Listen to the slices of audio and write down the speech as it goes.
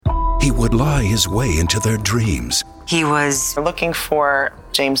he would lie his way into their dreams. He was looking for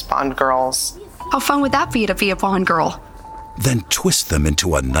James Bond girls. How fun would that be to be a Bond girl? Then twist them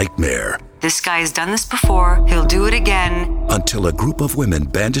into a nightmare. This guy has done this before. He'll do it again. Until a group of women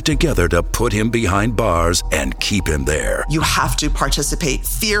banded together to put him behind bars and keep him there. You have to participate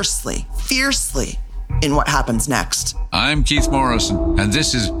fiercely in what happens next. I'm Keith Morrison, and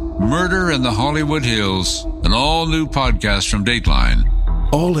this is Murder in the Hollywood Hills, an all-new podcast from Dateline.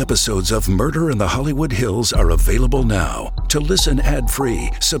 All episodes of Murder in the Hollywood Hills are available now. To listen ad-free,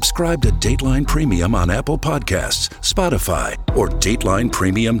 subscribe to Dateline Premium on Apple Podcasts, Spotify, or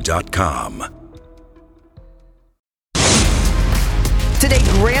DatelinePremium.com. Today,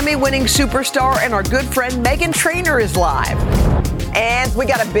 Grammy-winning superstar and our good friend Meghan Trainor is live. And we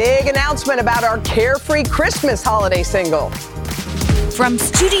got a big announcement about our Carefree Christmas holiday single. From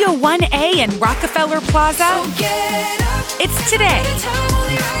Studio 1A in Rockefeller Plaza, it's Today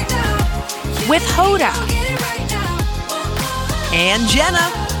with Hoda and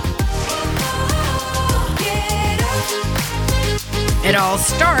Jenna. It all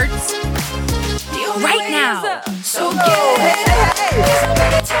starts right now. Hey.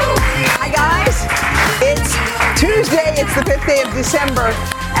 Hi, guys. It's Tuesday. It's the 5th day of December.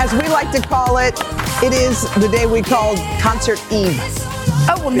 As we like to call it, it is the day we call Concert Eve.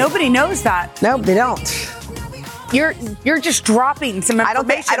 Oh, well, nobody knows that. No, they don't. You're just dropping some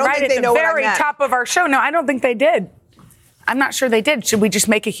information right at the very top of our show. No, I don't think they did. I'm not sure they did. Should we just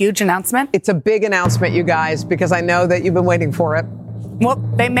make a huge announcement? It's a big announcement, you guys, because I know that you've been waiting for it. Well,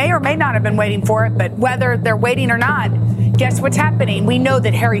 they may or may not have been waiting for it, but whether they're waiting or not, guess what's happening? We know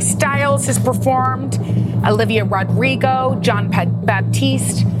that Harry Styles has performed, Olivia Rodrigo, John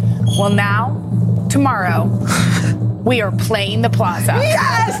Baptiste. Well, now, tomorrow, we are playing the Plaza.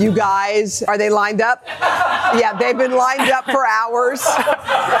 Yes! You guys, are they lined up? Yeah, they've been lined up for hours.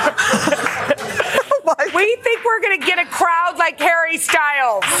 We think we're going to get a crowd like Harry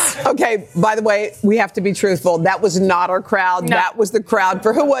Styles. Okay, by the way, we have to be truthful. That was not our crowd. No. That was the crowd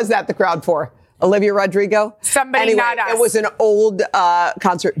for, who was that the crowd for? Olivia Rodrigo? Somebody, not us. It was an old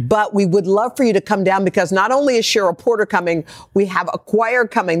concert, but we would love for you to come down because not only is Cheryl Porter coming, we have a choir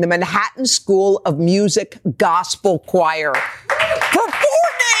coming, the Manhattan School of Music Gospel Choir. For 4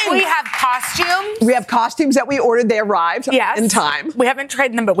 days! We have costumes. We have costumes that we ordered. They arrived in time. We haven't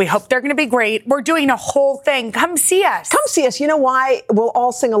tried them, but we hope they're going to be great. We're doing a whole thing. Come see us. Come see us. You know why? We'll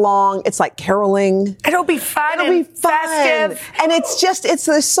all sing along. It's like caroling. It'll be fun. It'll be festive. And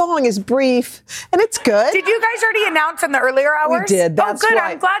this song is brief and it's good. Did you guys already announce in the earlier hours? We did. That's good.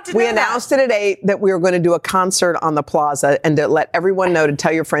 Right. I'm glad to know We announced it at 8 that we were going to do a concert on the Plaza and to let everyone know, to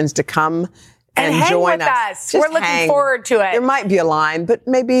tell your friends to come and hang join with us. Just we're looking forward to it. There might be a line, but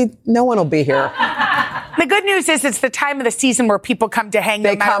maybe no one will be here. The good news is it's the time of the season where people come to hang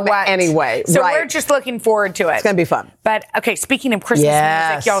no matter what. They come anyway. So we're just looking forward to it. It's going to be fun. But, okay, speaking of Christmas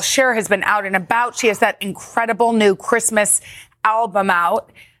music, y'all, Cher has been out and about. She has that incredible new Christmas album out.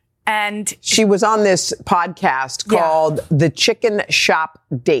 And she was on this podcast called The Chicken Shop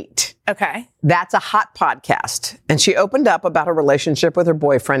Date. Okay. That's a hot podcast. And she opened up about her relationship with her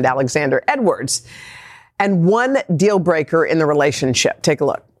boyfriend, Alexander Edwards. And one deal breaker in the relationship. Take a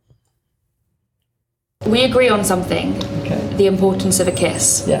look. We agree on something. Okay. The importance of a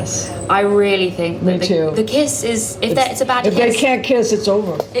kiss. Yes. I really think that the kiss is, it's a bad kiss. If they can't kiss, it's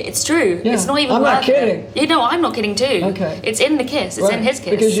over. It's true. Yeah. It's not even I'm not kidding. You know, I'm not kidding too. Okay. It's in the kiss. It's in his kiss.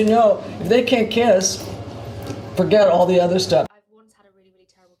 Because you know, if they can't kiss, forget all the other stuff. I've once had a really, really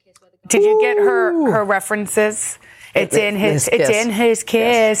terrible kiss. Did you get her references? It's in his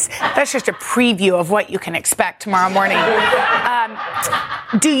kiss. That's just a preview of what you can expect tomorrow morning.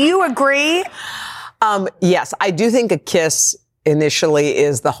 Do you agree? Yes, I do think a kiss initially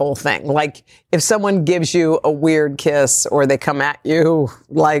is the whole thing. Like, if someone gives you a weird kiss or they come at you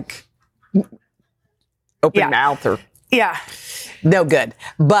like open mouth or no good.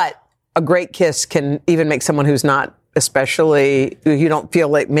 But a great kiss can even make someone who's not, especially, you don't feel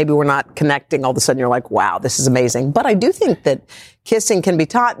like maybe we're not connecting, all of a sudden you're like, wow, this is amazing. But I do think that kissing can be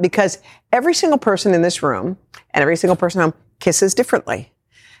taught because every single person in this room and every single person at home kisses differently.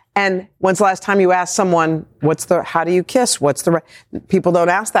 And when's the last time you asked someone, how do you kiss? People don't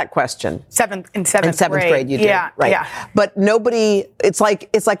ask that question. In seventh grade you did. Right. Yeah. But nobody, it's like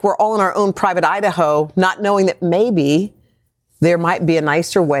we're all in our own private Idaho, not knowing that maybe there might be a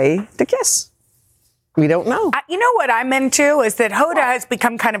nicer way to kiss. We don't know. You know what I'm into is that Hoda has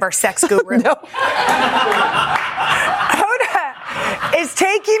become kind of our sex guru. Hoda is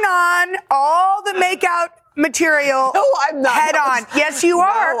taking on all the makeout material. No, I'm not. Head on. Yes, you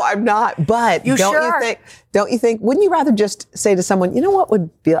are. No, I'm not. But You don't sure you are. think? Don't you think? Wouldn't you rather just say to someone, you know what would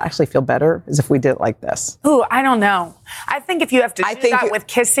actually feel better is if we did it like this? Ooh, I don't know. I think if you have to do that with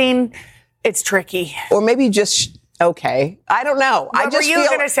kissing, it's tricky. Or maybe just okay. I don't know. What were you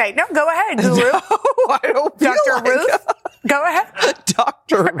going to say? No, go ahead, Guru. No, I don't feel Dr. like Ruth? Go ahead.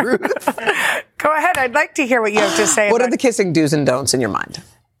 Dr. Ruth. Go ahead. I'd like to hear what you have to say. What are the kissing do's and don'ts in your mind?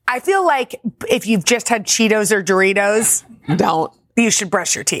 I feel like if you've just had Cheetos or Doritos, don't. You should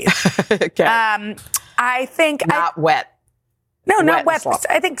brush your teeth. Okay. I think not wet. No, not Wet wet.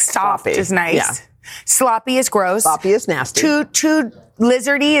 I think soft Sloppy. is nice. Yeah. Sloppy is gross. Sloppy is nasty. Too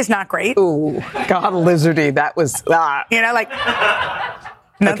lizardy is not great. Ooh, God, lizardy. That was you know, like.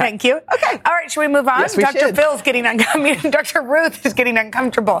 No, thank you. Okay. All right, should we move on? Yes, we Dr. should. Phil's getting uncomfortable. Dr. Ruth is getting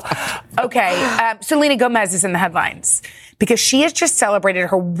uncomfortable. Okay. Selena Gomez is in the headlines because she has just celebrated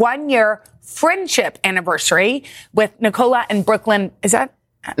her 1-year friendship anniversary with Nicola and Brooklyn. Is that?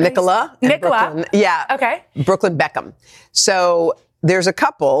 Nicola? and Nicola. Brooklyn. Yeah. Okay. Brooklyn Beckham. So there's a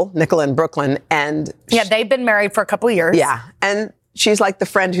couple, Nicola and Brooklyn, and yeah, they've been married for a couple years. Yeah. And she's like the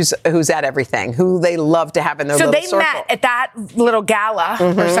friend who's at everything, who they love to have in their little circle. So they met at that little gala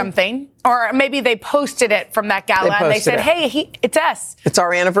or something. Or maybe they posted it from that gala and they said, hey, it's us. It's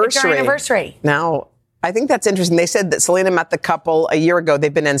our anniversary. It's our anniversary. Now, I think that's interesting. They said that Selena met the couple a year ago.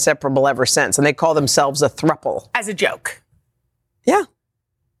 They've been inseparable ever since, and they call themselves a throuple. As a joke. Yeah.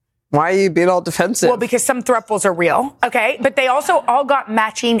 Why are you being all defensive? Well, because some thruples are real. Okay. But they also all got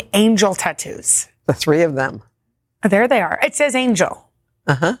matching angel tattoos. The three of them. Oh, there they are. It says angel.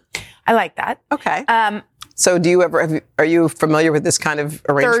 Uh-huh. I like that. Okay. So do you are you familiar with this kind of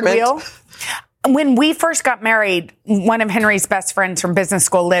arrangement? Third wheel. When we first got married, one of Henry's best friends from business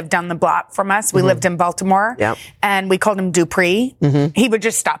school lived down the block from us. We lived in Baltimore. Yep. And we called him Dupree. He would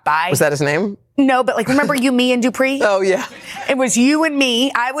just stop by. Was that his name? No, but like, remember you, me, and Dupree? Oh, yeah. It was you and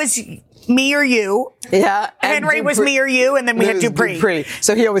me. I was me or you. Yeah. Henry was me or you, and then we had Dupree.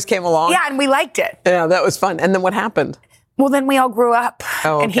 So he always came along? Yeah, and we liked it. Yeah, that was fun. And then what happened? Well, then we all grew up,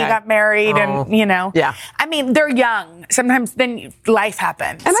 and he okay. got married, and, you know. Yeah. I mean, they're young. Sometimes then life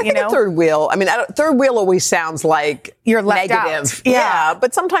happens, And I think a third wheel, third wheel always sounds like you're left negative. out. Yeah,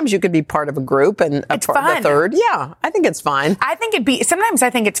 but sometimes you could be part of a group and It's part of fun. the third. Yeah, I think it's fine. Sometimes I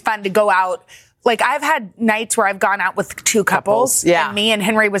think it's fun to go out. Like, I've had nights where I've gone out with two couples. Yeah. And me and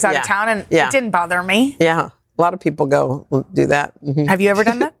Henry was out of town, and it didn't bother me. Yeah. A lot of people do that. Mm-hmm. Have you ever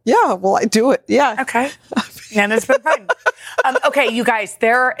done that? Yeah, well, I do it. Yeah. Okay. And it's been fun. Okay, you guys,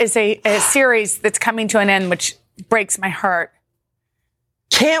 there is a series that's coming to an end, which breaks my heart.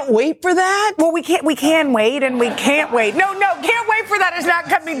 Can't wait for that? Well, we can wait, and we can't wait. No, can't wait for that is not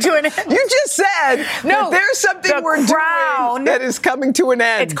coming to an end. You just said no, that there's something we're doing that is coming to an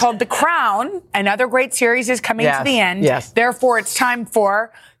end. It's called The Crown. Another great series is coming to the end. Yes. Therefore, it's time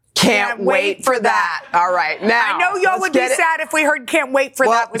for Can't wait for that. All right, now. I know y'all would be sad if we heard Can't Wait for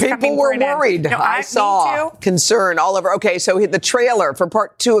That was coming people were for an end. worried. No, I saw me too. concern all over. Okay, so the trailer for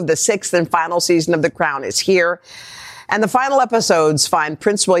part 2 of the 6th and final season of The Crown is here. And the final episodes find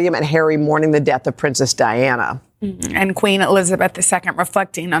Prince William and Harry mourning the death of Princess Diana. And Queen Elizabeth II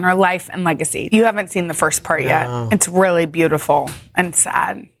reflecting on her life and legacy. You haven't seen the first part yet. It's really beautiful and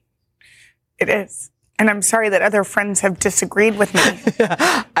sad. It is. And I'm sorry that other friends have disagreed with me.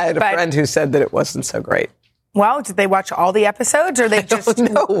 I had a friend who said that it wasn't so great. Well, did they watch all the episodes, or they just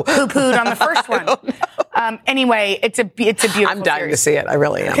poo-pooed on the first one? Anyway, it's a beautiful I'm dying series. to see it. I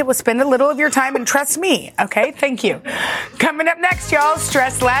really am. Okay, well, spend a little of your time and trust me. Okay, thank you. Coming up next, y'all,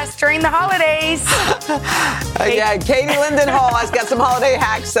 stress less during the holidays. Katie Linendoll has got some holiday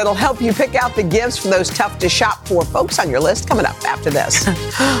hacks that'll help you pick out the gifts for those tough to shop for folks on your list. Coming up after this.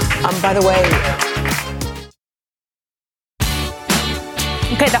 By the way.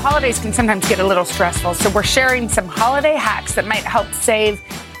 Okay, the holidays can sometimes get a little stressful, so we're sharing some holiday hacks that might help save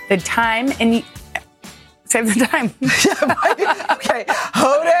the time and save the time. Okay,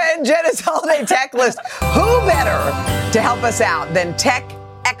 Hoda and Jenna's holiday tech list. Who better to help us out than tech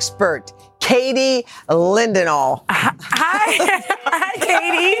expert Katie Linendoll? Hi,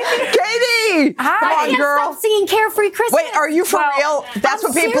 Katie. Katie! Hi. Come on, girl. Stop singing Carefree Christmas. Wait, are you for real? That's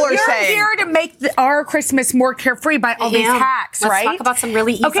what people are saying. You're here to make our Christmas more carefree by all these hacks, right? Let's talk about some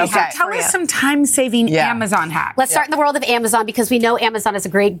really easy hacks. Tell us some time-saving Amazon hacks. Let's start in the world of Amazon, because we know Amazon is a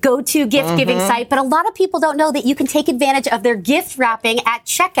great go-to gift-giving site, but a lot of people don't know that you can take advantage of their gift wrapping at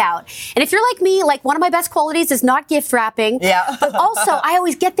checkout. And if you're like me, like, one of my best qualities is not gift wrapping. Yeah. But also, I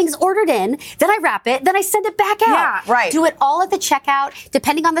always get things ordered in, then I wrap it, then I send it back out. Yeah, right. Do it all at the checkout,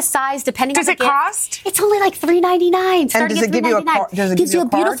 depending on the size, depending on the it cost? It's only like $3.99. And does it give you a card? It gives you a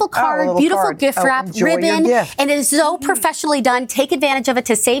beautiful card, beautiful gift wrap, ribbon, and it is so professionally done. Take advantage of it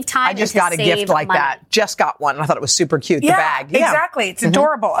to save time. I just got a gift like that. Just got one. I thought it was super cute. Yeah, the bag. Exactly. It's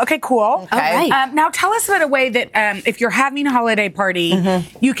adorable. Okay, cool. Okay. Now tell us about a way that if you're having a holiday party,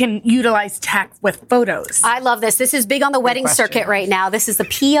 you can utilize tech with photos. I love this. This is big on the wedding circuit right now. This is the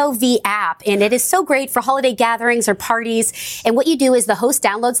POV app, and it is so great for holiday gatherings or parties. And what you do is the host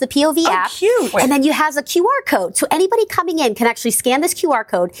downloads the POV app. Cute. And then you have a QR code. So anybody coming in can actually scan this QR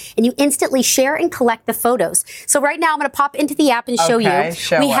code, and you instantly share and collect the photos. So right now I'm going to pop into the app and show you.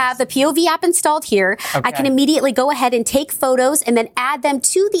 We have the POV app installed here. I can immediately go ahead and take photos and then add them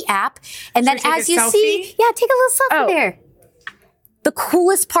to the app. And then as you see, take a little selfie there. The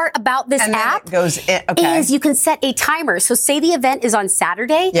coolest part about this app is you can set a timer. So say the event is on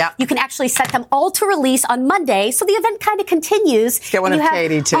Saturday. You can actually set them all to release on Monday. So the event kind of continues. Get one of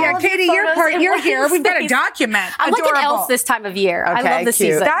Katie, too. Yeah, Katie, you're here. We've got a document. I'm like an elf this time of year. I love this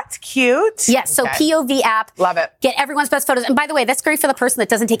season. That's cute. Yes, so POV app. Love it. Get everyone's best photos. And by the way, that's great for the person that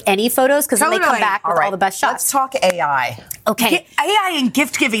doesn't take any photos because then they come back with all the best shots. Let's talk AI. Okay. AI and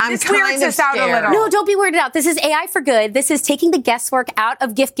gift giving. This weirds us out a little. No, don't be weirded out. This is AI for good. This is taking the guesswork out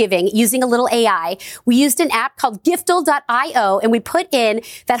of gift giving using a little AI. We used an app called Giftle.io, and we put in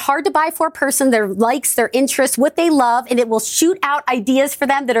that hard to buy for a person, their likes, their interests, what they love, and it will shoot out ideas for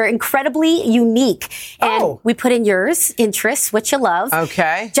them that are incredibly unique. And we put in yours, interests, what you love.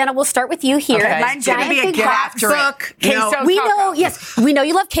 Okay. Jenna, we'll start with you here. Mine's going to be a gift book. Queso we know, we know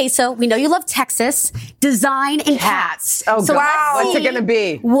you love queso. We know you love Texas, design, and cats. Oh, so wow. What's it going to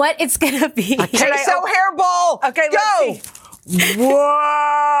be? What it's going to be. A queso hairball. Okay, go. Let's see. Whoa!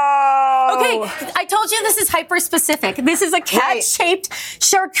 Okay, I told you this is hyper specific. This is a cat-shaped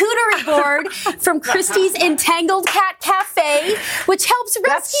charcuterie board from Christie's Entangled Cat Cafe, which helps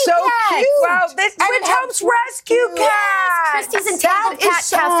rescue cats. Cute. Wow, which helps rescue cats. Christie's Entangled Cat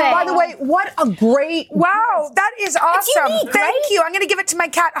Cafe. By the way, what a great... Wow, that is awesome. Unique, Thank you. I'm going to give it to my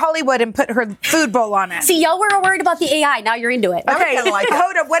cat Hollywood and put her food bowl on it. See, y'all were worried about the AI. Now you're into it. Okay,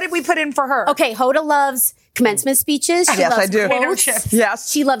 Hoda, what did we put in for her? Okay, Hoda loves commencement speeches. She loves I do. Quotes. Yes.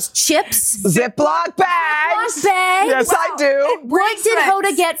 She loves chips. Ziploc bags. Ziploc bags. Yes, I do. What did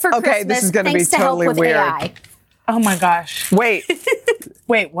Hoda get for Christmas? This is going to be totally weird. AI? Oh my gosh. Wait.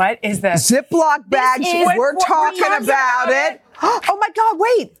 Wait, what is this? Ziploc bags. We're talking about it. Oh my God,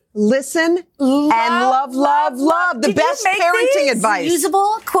 wait. Listen and love. The best parenting advice.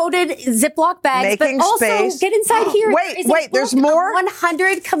 Usable, quoted Ziploc bags, Making but also space. get inside here. Wait, there's more?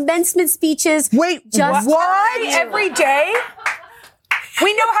 100 commencement speeches. Wait, just what? Every day?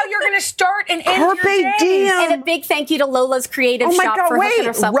 We know how you're going to start and end your day. And a big thank you to Lola's Creative Shop for hooking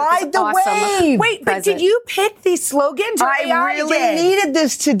herself ride the wave. Wait, but did you pick these slogans? Or I really needed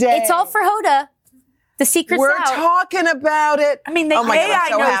this today. It's all for Hoda. The secret's We're out. talking about it. I mean, the AI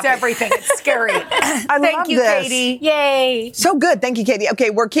knows everything. It's scary. Thank you, this. Katie. Yay. So good. Thank you, Katie.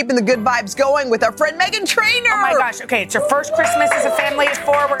 Okay, we're keeping the good vibes going with our friend Meghan Trainor. Oh my gosh. Okay, it's your first Christmas as a family of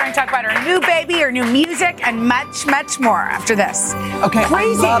four. We're going to talk about our new baby, her new music, and much, much more after this. Okay,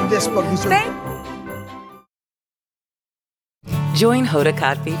 Crazy. I love this book. Join Hoda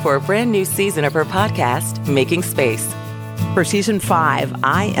Kotb for a brand new season of her podcast, Making Space. For Season 5,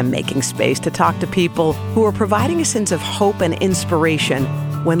 I am making space to talk to people who are providing a sense of hope and inspiration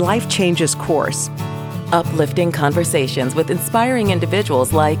when life changes course. Uplifting conversations with inspiring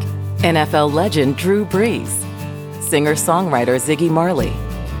individuals like NFL legend Drew Brees, singer-songwriter Ziggy Marley,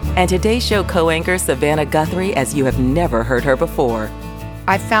 and Today's Show co-anchor Savannah Guthrie as you have never heard her before.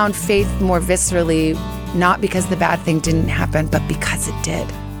 I found faith more viscerally, not because the bad thing didn't happen, but because it did.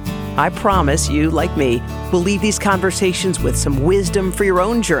 I promise you, like me, will leave these conversations with some wisdom for your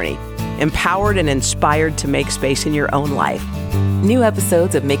own journey, empowered and inspired to make space in your own life. New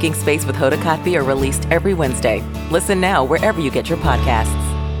episodes of Making Space with Hoda Kotb are released every Wednesday. Listen now wherever you get your podcasts.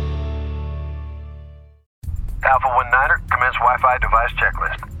 Alpha 19er, commence Wi-Fi device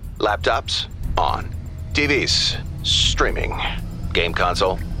checklist. Laptops, on. TVs, streaming. Game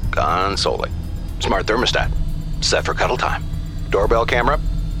console, consoling. Smart thermostat, set for cuddle time. Doorbell camera.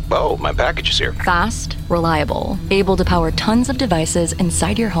 Oh, my package is here. Fast, reliable, able to power tons of devices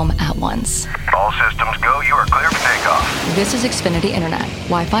inside your home at once. All systems go. You are clear for takeoff. This is Xfinity Internet,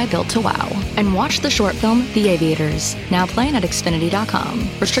 Wi-Fi built to wow. And watch the short film, The Aviators, now playing at Xfinity.com.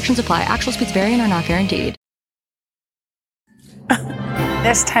 Restrictions apply. Actual speeds vary and are not guaranteed.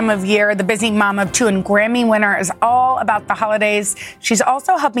 This time of year, the busy mom of two and Grammy winner is all about the holidays. She's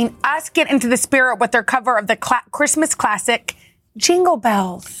also helping us get into the spirit with her cover of the Christmas classic, Jingle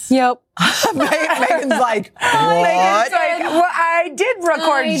bells. Yep. Megan's like, what? Megan's like, well, I did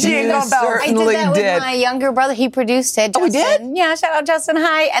record Jingle Bells. I did that with my younger brother. He produced it. Justin. Oh, he did? Yeah, shout out Justin.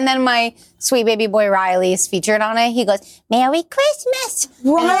 Hi. And then my sweet baby boy Riley is featured on it. He goes, "Merry Christmas."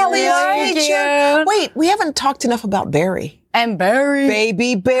 Riley is featured. Wait, we haven't talked enough about Barry. And Barry.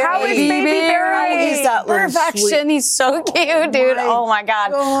 Baby Barry. How is Baby Barry? How is that little Perfection. sweet? He's so cute, dude. Oh my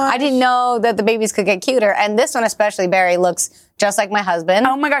God. I didn't know that the babies could get cuter. And this one especially, Barry looks just like my husband.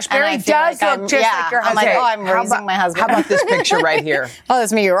 Oh my gosh, Barry does look just like your husband. I'm like, I'm raising my husband. How about this picture right here? Oh,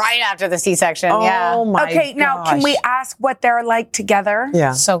 that's me right after the C-section. Yeah. Oh my Okay, now can we ask what they're like together?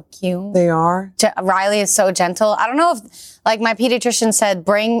 Yeah. So cute. They are. Riley is so gentle. I don't know if, like my pediatrician said,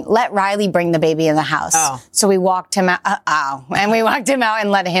 let Riley bring the baby in the house. Oh. So we walked him out. And we walked him out and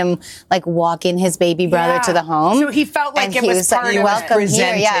let him like walk in his baby brother to the home. So he felt like and it he was part of it. welcome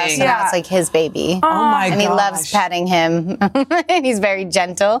here. Yeah. So now it's like his baby. Oh my God. And he loves petting him. And he's very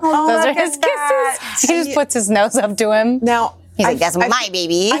gentle. Those are his kisses. He just puts his nose up to him. Now, he's like, that's my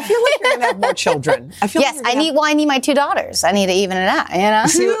baby. I feel like you're going to have more children. Yes, I need my 2 daughters. I need to even it out, you know?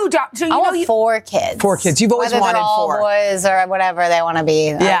 2 daughters. So I want 4 kids. 4 kids. You've always Whether wanted they're all 4. boys or whatever they want to be.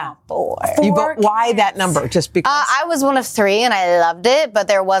 Yeah. 4. Why that number? Just because? I was one of 3 and I loved it, but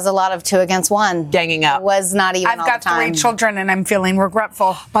there was a lot of 2 against 1. Ganging up. It was not even I've all got the time. 3 children and I'm feeling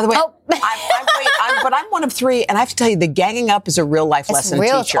regretful. By the way, but I'm one of 3, and I have to tell you, the ganging up is a real life lesson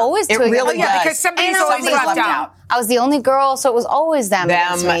real. teacher. It's always 2 it really against 1. does. Because somebody's And I was always left out. I was the only girl, so it was always them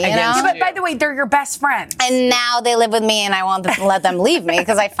against me, you know? Yeah, but by the way, they're your best friends. And now they live with me, and I want to let them leave me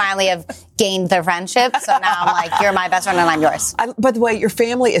because I finally have gained their friendship. So now I'm like, you're my best friend, and I'm yours. By the way, your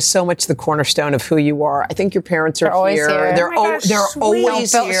family is so much the cornerstone of who you are. I think your parents are They're always here. They're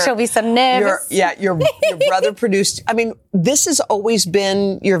always here. She'll be so nervous. Your brother produced. I mean, this has always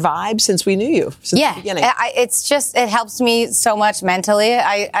been your vibe since we knew you. Since the beginning. It's just, it helps me so much mentally.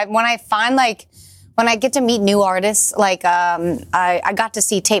 When I find when I get to meet new artists, like I got to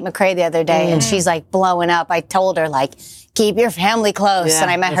see Tate McRae the other day, and she's like blowing up. I told her like, keep your family close. And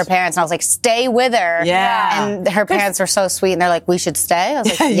I met her parents, and I was like, stay with her. Yeah. And her parents were so sweet, and they're like, we should stay. I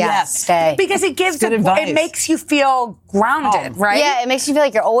was like, yes, stay. Because it gives it makes you feel grounded, right? Yeah, it makes you feel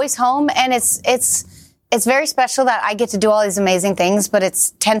like you're always home, and it's very special that I get to do all these amazing things, but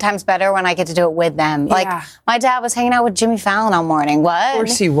it's 10 times better when I get to do it with them. Yeah. Like, my dad was hanging out with Jimmy Fallon all morning. What? Of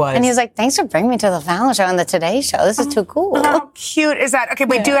course he was. And he was like, thanks for bringing me to the Fallon show and the Today Show. This is too cool. How cute is that? Okay,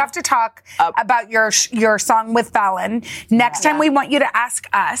 we do have to talk about your song with Fallon. Next time we want you to ask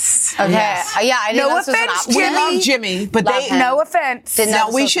us. Okay. I didn't know this was an option. We love Jimmy, but no offense. Didn't know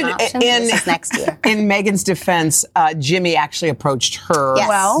now we should. This is next year. In Megan's defense, Jimmy actually approached her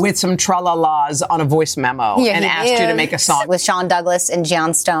with some tra-la-las on a voice memo and asked you to make a song with Sean Douglas and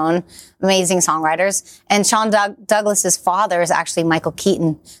John Stone, amazing songwriters. And Sean Douglas's father is actually Michael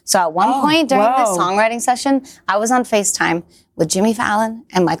Keaton. So at one point during this songwriting session, I was on FaceTime with Jimmy Fallon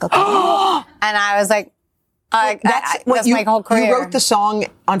and Michael Keaton, and I was like, that's my whole career. You wrote the song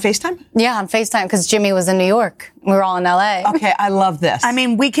on FaceTime? Yeah, on FaceTime, because Jimmy was in New York. We were all in LA. Okay, I love this. I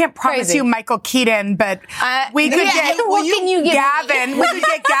mean, we can't promise you Michael Keaton, but we could get Gavin. We could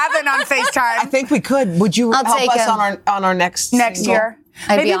get Gavin on FaceTime. I think we could. Would you help us on our next single? Year?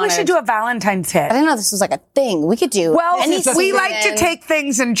 Maybe we should do a Valentine's hit. I didn't know this was like a thing. We could do. Well, we like to take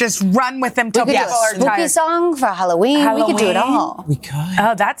things and just run with them till people are tired. Spooky song for Halloween. We could do it all. We could.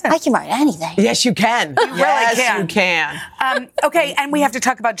 Oh, I can write anything. Yes, you can. You can. Okay, and we have to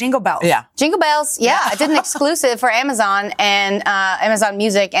talk about Jingle Bells. Yeah. Jingle Bells. Yeah, I did an exclusive for Amazon and Amazon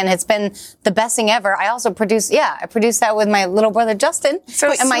Music, and it's been the best thing ever. I also produced that with my little brother Justin,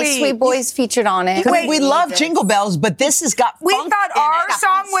 and my sweet boys featured on it. Wait, we love Jingle Bells, but this has got. We thought our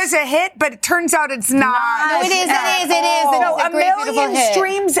song was a hit, but it turns out it's not. No, it is. No, It's a great, 1 million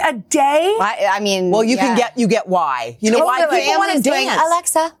streams a day. I mean, well, you get why. You know why people want to dance.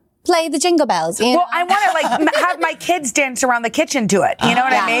 Alexa, play the Jingle Bells. Well, I want to have my kids dance around the kitchen to it. You know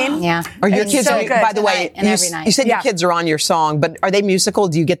what I mean? Yeah. Are your kids? So by the way, every night. You said your kids are on your song, but are they musical?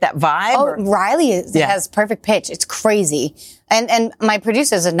 Do you get that vibe? Oh, Riley has perfect pitch. It's crazy. And my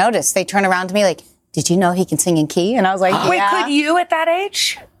producers have noticed. They turn around to me like, "Did you know he can sing in key?" And I was like, "Yeah." Wait, could you at that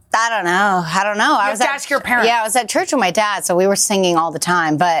age? I don't know. I was ask your parents. Yeah, I was at church with my dad, so we were singing all the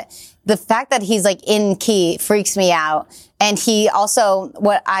time. But the fact that he's like in key freaks me out. And he also,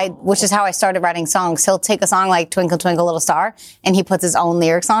 which is how I started writing songs. He'll take a song like Twinkle Twinkle Little Star, and he puts his own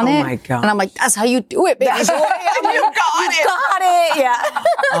lyrics on it. Oh my God. And I'm like, that's how you do it, baby. You got it. Yeah.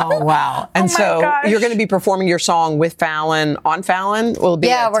 Oh, wow. And so you're going to be performing your song with Fallon, on Fallon? Will it be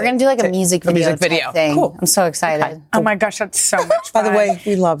we're going to do like a music video type thing. Cool. I'm so excited. Okay. Oh my gosh, that's so much fun. By the way,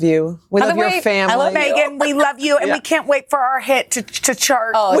 we love you. We love your family. I love Meghan. We love you, and we can't wait for our hit to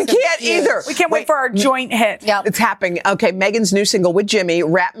chart. Oh, we can't either. We can't wait for our joint hit. Yep. It's happening. Okay, Meghan's new single with Jimmy,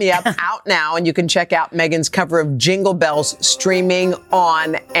 Wrap Me Up, out now, and you can check out Meghan's cover of Jingle Bells streaming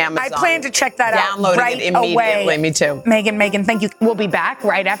on Amazon. I plan to check that out right it immediately. away. Me too. Meghan, thank you. We'll be back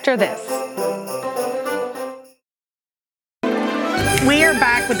right after this. We are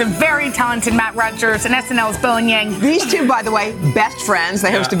back with the very talented Matt Rogers and SNL's Bo and Yang. These two, by the way, best friends.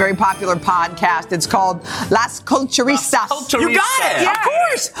 They host a very popular podcast. It's called Las Culturistas. You got it. Yeah. Of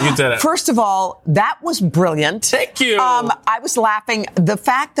course. You did it. First of all, that was brilliant. Thank you. I was laughing. The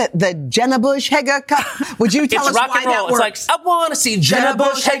fact that the Jenna Bush Hager cup. Would you tell us rock why and roll. that works? It's like, I want to see Jenna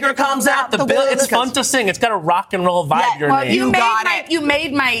Bush Hager comes out the bill. It's fun to sing. It's got a rock and roll vibe. Your name. You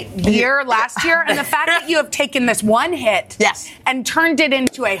made my year last year, and the fact that you have taken this one hit, and turned it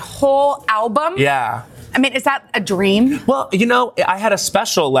into a whole album. Yeah. I mean, is that a dream? Well, I had a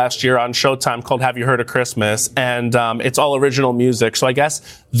special last year on Showtime called Have You Heard of Christmas? And it's all original music. So I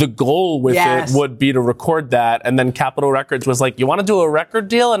guess the goal with it would be to record that. And then Capitol Records was like, you want to do a record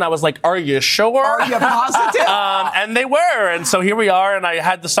deal? And I was like, are you sure? Are you positive? And they were. And so here we are. And I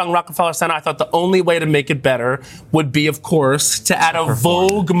had the song Rockefeller Center. I thought the only way to make it better would be, of course, to add a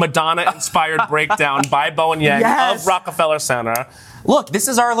Vogue Madonna-inspired breakdown by Bo and Yang of Rockefeller Center. Look, this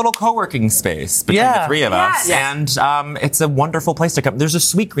is our little co-working space between the three of us. And it's a wonderful place to come. There's a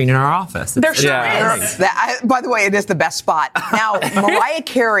sweet green in our office. There sure is. By the way, it is the best spot. Now, Mariah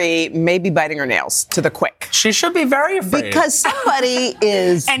Carey may be biting her nails to the quick. She should be very afraid. Because somebody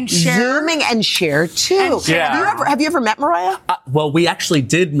is zooming and Cher, too. Have you ever met Mariah? Well, we actually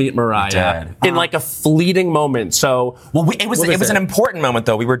did meet Mariah in like a fleeting moment. So, it was an important moment,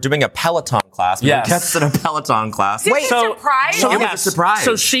 though. We were doing a Peloton class. We were guests in a Peloton class. Wait, surprise? It was a surprise.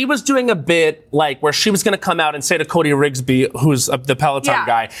 So she was doing a bit like where she was going to come out and say to Cody Rigsby, who's the Peloton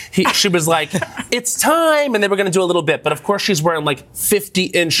guy, she was like, it's time. And they were going to do a little bit. But of course, she's wearing like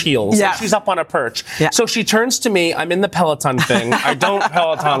 50-inch heels. Yeah. She's up on a perch. Yeah. So she turns to me. I'm in the Peloton thing. I don't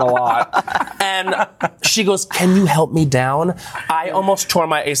Peloton a lot. And she goes, can you help me down? I almost tore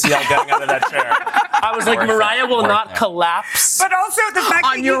my ACL getting out of that chair. I was like, Mariah will not collapse. But also the fact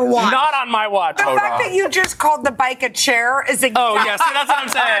on that your watch. Not on my watch. The fact that you just called the bike a chair is exactly. Oh, yes, that's what I'm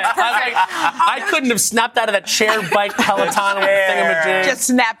saying. I couldn't have snapped out of that chair bike Peloton thingamajig. Just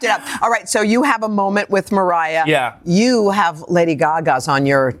snapped it up. All right, so you have a moment with Mariah. Yeah. You have Lady Gaga's on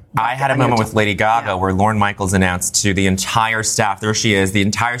your... I had a moment with Lady Gaga where Lorne Michaels announced to the entire staff, there she is, the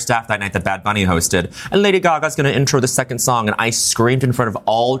entire staff that night that Bad Bunny hosted, and Lady Gaga's going to intro the second song, and I screamed in front of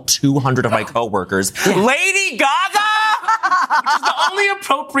all 200 of my coworkers, Lady Gaga! Which is the only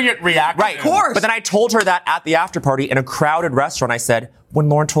appropriate reaction. Right, of course. But then I told her that at the after party in a crowded restaurant. I said, when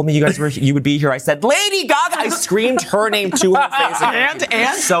Lauren told me you would be here, I said, Lady Gaga! I screamed her name to her face.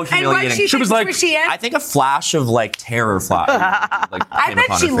 And? So humiliating. And she was like, I think a flash of terror flash. I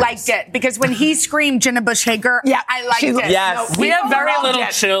bet she liked it because when he screamed Jenna Bush Hager, I liked it. Yes. We have very little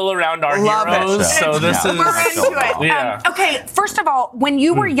chill around our heroes. So this is... We're into it. Yeah. Okay, first of all, when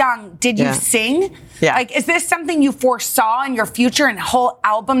you were young, did you sing? Yeah. Like, is this something you foresaw in your future and whole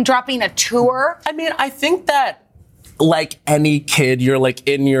album dropping, a tour? I mean, I think that like any kid, you're like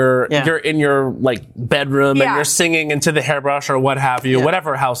in your bedroom and you're singing into the hairbrush or what have you,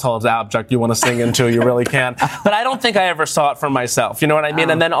 whatever household object you want to sing into, you really can. But I don't think I ever saw it for myself. You know what I mean?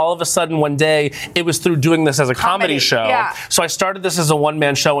 And then all of a sudden one day it was through doing this as a comedy show. Yeah. So I started this as a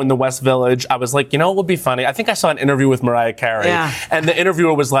one-man show in the West Village. I was like, what would be funny? I think I saw an interview with Mariah Carey and the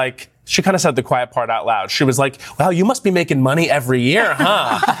interviewer was like, she kind of said the quiet part out loud. She was like, wow, you must be making money every year,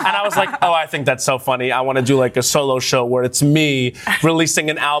 huh? And I was like, oh, I think that's so funny. I want to do like a solo show where it's me releasing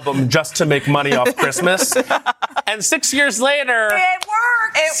an album just to make money off Christmas. And 6 years later... It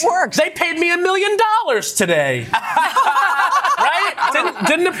works! It works. They paid me $1 million today. Right?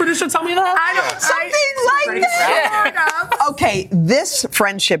 Didn't the producer tell me that? Something like that. Yeah. Okay, this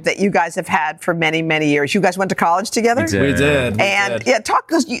friendship that you guys have had for many, many years. You guys went to college together? We did. And talk,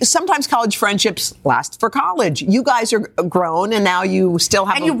 because sometimes college friendships last for college. You guys are grown, and now you still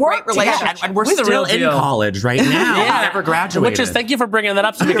have a great relationship. And we're still in college right now. We never graduated. Which is, thank you for bringing that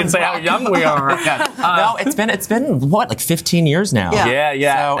up so we can say how young we are. No, it's been what, like 15 years now. Yeah.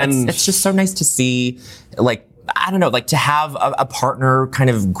 So and it's just so nice to see, like, I don't know, like to have a partner kind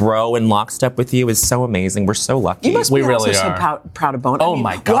of grow in lockstep with you is so amazing. We're so lucky. You must be really so proud of Bowen. Oh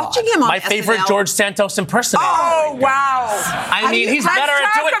my God. Watching him on my favorite SNL. George Santos impersonator. Oh, wow. I mean, he's better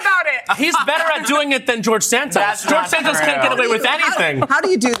at doing it. He's better at doing it than George Santos. George Santos can't get away with anything. How do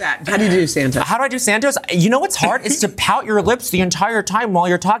you do that? How do you do Santos? How do I do Santos? You know what's hard is to pout your lips the entire time while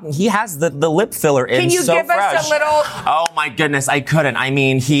you're talking. He has the lip filler in. Can you so give fresh. us a little? Oh my goodness, I couldn't. I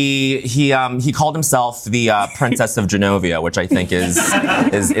mean, he called himself the Princess of Genovia, which I think is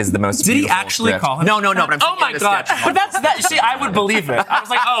the most. Did he actually call him? No. But I'm oh my God! But that's that. See, I would believe it. I was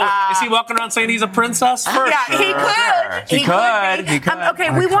like, oh, is he walking around saying he's a princess? For Yeah, sure. he could.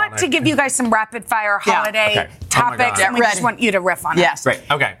 Okay, we want to give you guys some rapid fire holiday topics, and we just want you to riff on it. Yes. Right.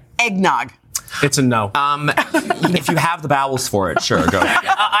 Okay. Eggnog. It's a no. If you have the bowels for it, sure, go.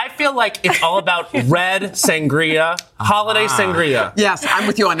 I feel like it's all about red sangria, holiday sangria. Yes, I'm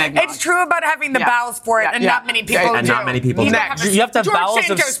with you on eggnog. It's true about having the bowels for it, and not many people do. Not many people do. You have to have George bowels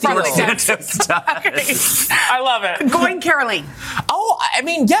Santos of steel. probably does. Okay. I love it. Going caroling. Oh, I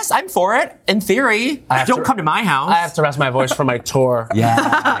mean, yes, I'm for it. In theory, don't come to my house. I have to rest my voice for my tour.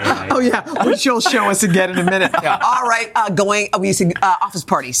 Yeah. Oh yeah, which you'll show us again in a minute. All right, we using office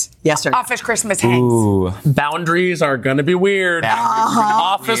parties. Yes, sir. Office Christmas hangs. Ooh. Boundaries are gonna be weird.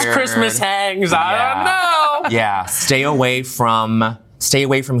 Office Weird. Christmas hangs. I don't know. Yeah. Stay away from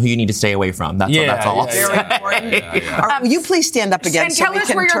who you need to stay away from. That's all. Very important. All right, will you please stand up again And so tell we us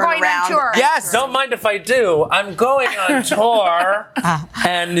can where you're turn going around? on tour. Yes, don't mind if I do. I'm going on tour,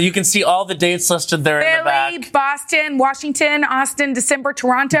 and you can see all the dates listed there in the back. Philly, Boston, Washington, Austin, December,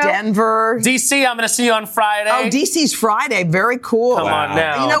 Toronto. Denver. DC, I'm going to see you on Friday. Oh, DC's Friday. Very cool. Come on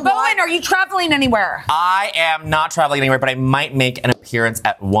now. You know Bowen, what? are you traveling anywhere? I am not traveling anywhere, but I might make an appearance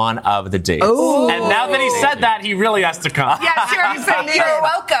at one of the dates. Ooh. And now that he said that, he really has to come. Yeah, seriously, you're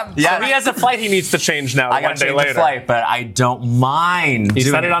welcome. Yeah. So he has a flight he needs to change now. I got to change the flight, but I don't mind. He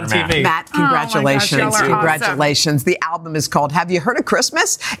doing said it on TV. Matt, congratulations. Oh my gosh, y'all are Congratulations. The album is called Have You Heard of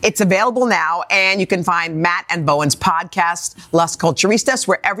Christmas? It's available now, and you can find Matt and Bowen's podcast, Las Culturistas,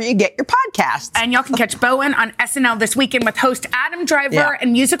 wherever you get your podcasts. And y'all can catch Bowen on SNL this weekend with host Adam Driver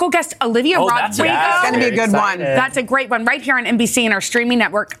and musical guest Olivia Rodrigo. It's going to be a good one. That's a great one right here on NBC and our streaming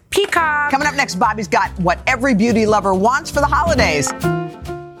network, Peacock. Coming up next, Bobbie's got what every beauty lover wants for the holidays.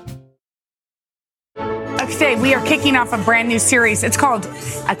 Today, we are kicking off a brand new series. It's called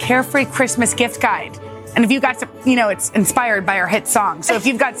A Carefree Christmas Gift Guide. And if you've got some, it's inspired by our hit song. So if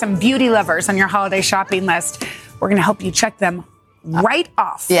you've got some beauty lovers on your holiday shopping list, we're going to help you check them right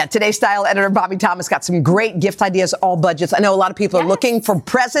off. Yeah, today's style editor, Bobbie Thomas, got some great gift ideas, all budgets. I know a lot of people are looking for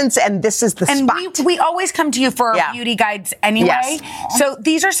presents, and this is the spot. We always come to you for our beauty guides anyway. Yes. So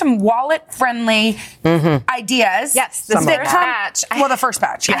these are some wallet-friendly ideas. Yes, the first batch. Well, the first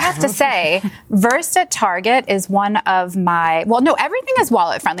batch, I have to say, Versed at Target is one of my, everything is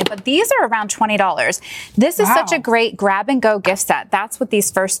wallet-friendly, but these are around $20. This is such a great grab-and-go gift set. That's what these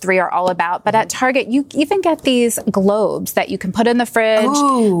first three are all about. But at Target, you even get these globes that you can put in the fridge,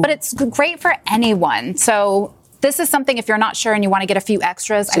 but it's great for anyone. So this is something if you're not sure and you want to get a few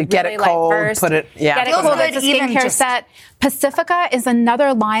extras. So you get it cold, put it, Get it cold. It's a skincare set. Pacifica is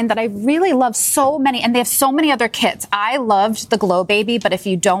another line that I really love so many, and they have so many other kits. I loved the Glow Baby, but if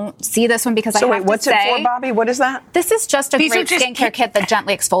you don't see this one, because what's it for, Bobbie? What is that? This is just a great skincare kit that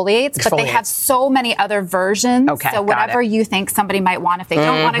gently exfoliates, but they have so many other versions. Okay, so whatever you think somebody might want if they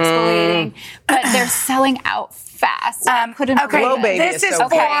don't want exfoliating, but they're selling out fast. This is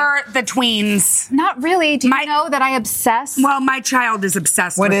for the tweens. Not really. Do you know that I obsess? Well, my child is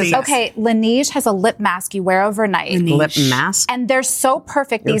obsessed with these. Okay, Laneige has a lip mask you wear overnight. Lip mask? And they're so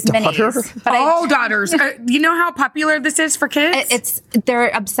perfect, these minis. But all daughters. You know how popular this is for kids? They're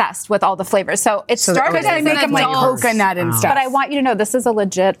obsessed with all the flavors. So it started as they make them like coconut and stuff. But I want you to know this is a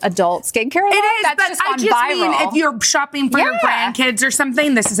legit adult skincare line. It is, that's but just I gone just viral. mean if you're shopping for your grandkids or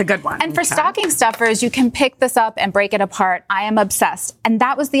something, this is a good one. And for stocking stuffers, you can pick this up and break it apart. I am obsessed. And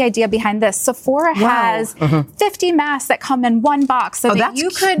that was the idea behind this. Sephora has 50 masks that come in one box so that you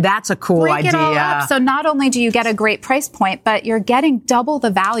could that's a cool break it all idea. up. So not only do you get a great price point, but you're getting double the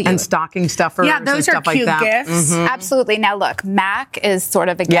value. And stocking stuffers those and stuff are cute like that. gifts. Absolutely. Now look, MAC is sort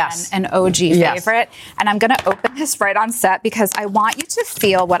of, again, an OG favorite. And I'm going to open this right on set because I want you to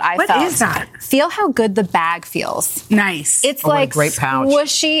feel what I felt. What is that? Feel how good the bag feels. Nice. It's like great pouch.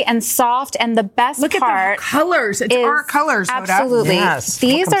 Squishy and soft, and the best Look part at the colors. It's our colors, Hoda. Absolutely. Yes.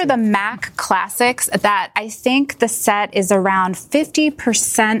 These are the MAC classics that I think the set is around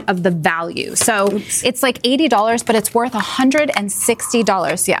 50% of the value. So it's like $80, but it's worth worth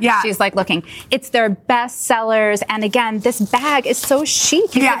 $160. Yeah. She's like looking. It's their best sellers. And again, this bag is so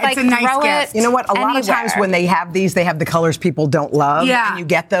chic. You could, like, it's a nice throw gift. You know what? A lot of anywhere. times when they have these, they have the colors people don't love. Yeah. And you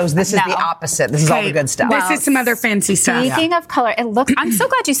get those. This is the opposite. This is all the good stuff. This is some other fancy stuff. Speaking of color, it looks. I'm so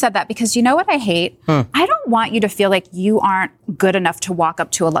glad you said that, because you know what I hate? I don't want you to feel like you aren't good enough to walk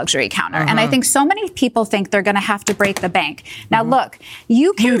up to a luxury counter. And I think so many people think they're going to have to break the bank. Now, look,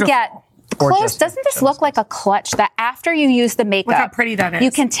 you can get close. Doesn't this look like a clutch that after you use the makeup, look how pretty that is.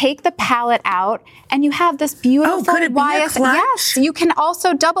 You can take the palette out and you have this beautiful could it be a YS. clutch? Yes, you can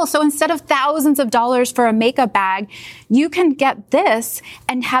also double. So instead of thousands of dollars for a makeup bag, you can get this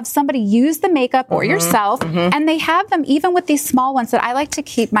and have somebody use the makeup or yourself. And they have them even with these small ones that I like to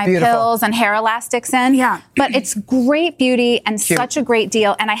keep my pills and hair elastics in. Yeah. But it's great beauty and such a great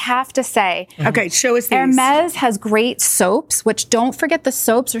deal. And I have to say, okay, show us these. Hermes has great soaps, which don't forget the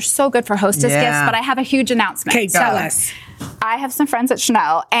soaps are so good for hostess gifts. But I have a huge announcement. Okay, tell us. I have some friends at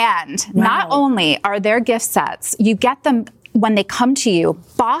Chanel, and not only are their gift sets, you get them when they come to you,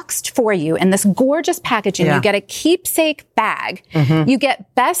 boxed for you in this gorgeous packaging. You get a keepsake bag. You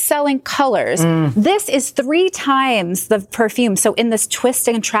get best-selling colors. This is 3 times the perfume. So in this twist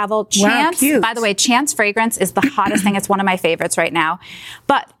and travel, Chance, by the way, Chance fragrance is the hottest thing. It's one of my favorites right now.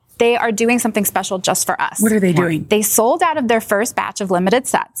 But they are doing something special just for us. What are they doing? They sold out of their first batch of limited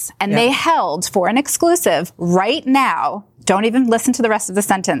sets, and they held for an exclusive right now. Don't even listen to the rest of the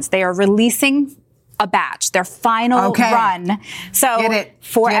sentence. They are releasing a batch, their final run. So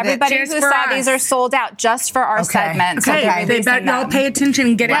for everybody who saw these are sold out just for our segment. Okay, So they bet y'all pay attention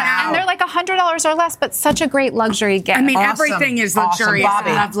and get it now. And they're like $100 or less, but such a great luxury gift. I mean, everything is luxurious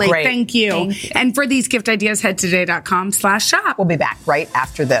and lovely. Great. Thank you. And for these gift ideas, head to today.com/shop. We'll be back right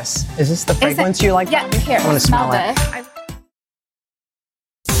after this. Is this the fragrance you like? Yeah, here. I want to smell it.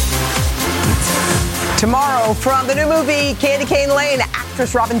 Tomorrow, from the new movie Candy Cane Lane,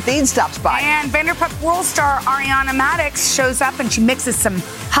 actress Robin Thede stops by. And Vanderpump Rules star Ariana Madix shows up and she mixes some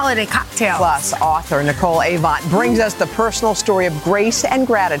holiday cocktails. Plus, author Nicole Avant brings us the personal story of grace and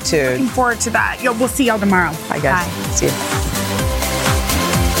gratitude. Looking forward to that. We'll see y'all tomorrow. Bye, guys. Bye. See you.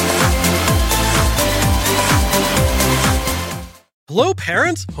 Hello,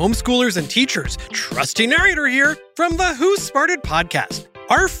 parents, homeschoolers, and teachers. Trusty narrator here from the Who Smarted podcast.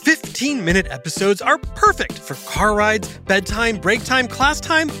 Our 15-minute episodes are perfect for car rides, bedtime, break time, class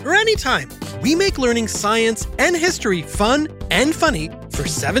time, or anytime. We make learning science and history fun and funny for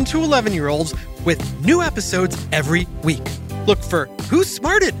 7 to 11-year-olds with new episodes every week. Look for Who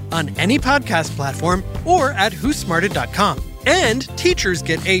Smarted on any podcast platform or at whosmarted.com. And teachers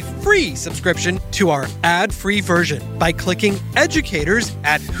get a free subscription to our ad-free version by clicking educators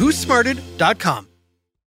at whosmarted.com.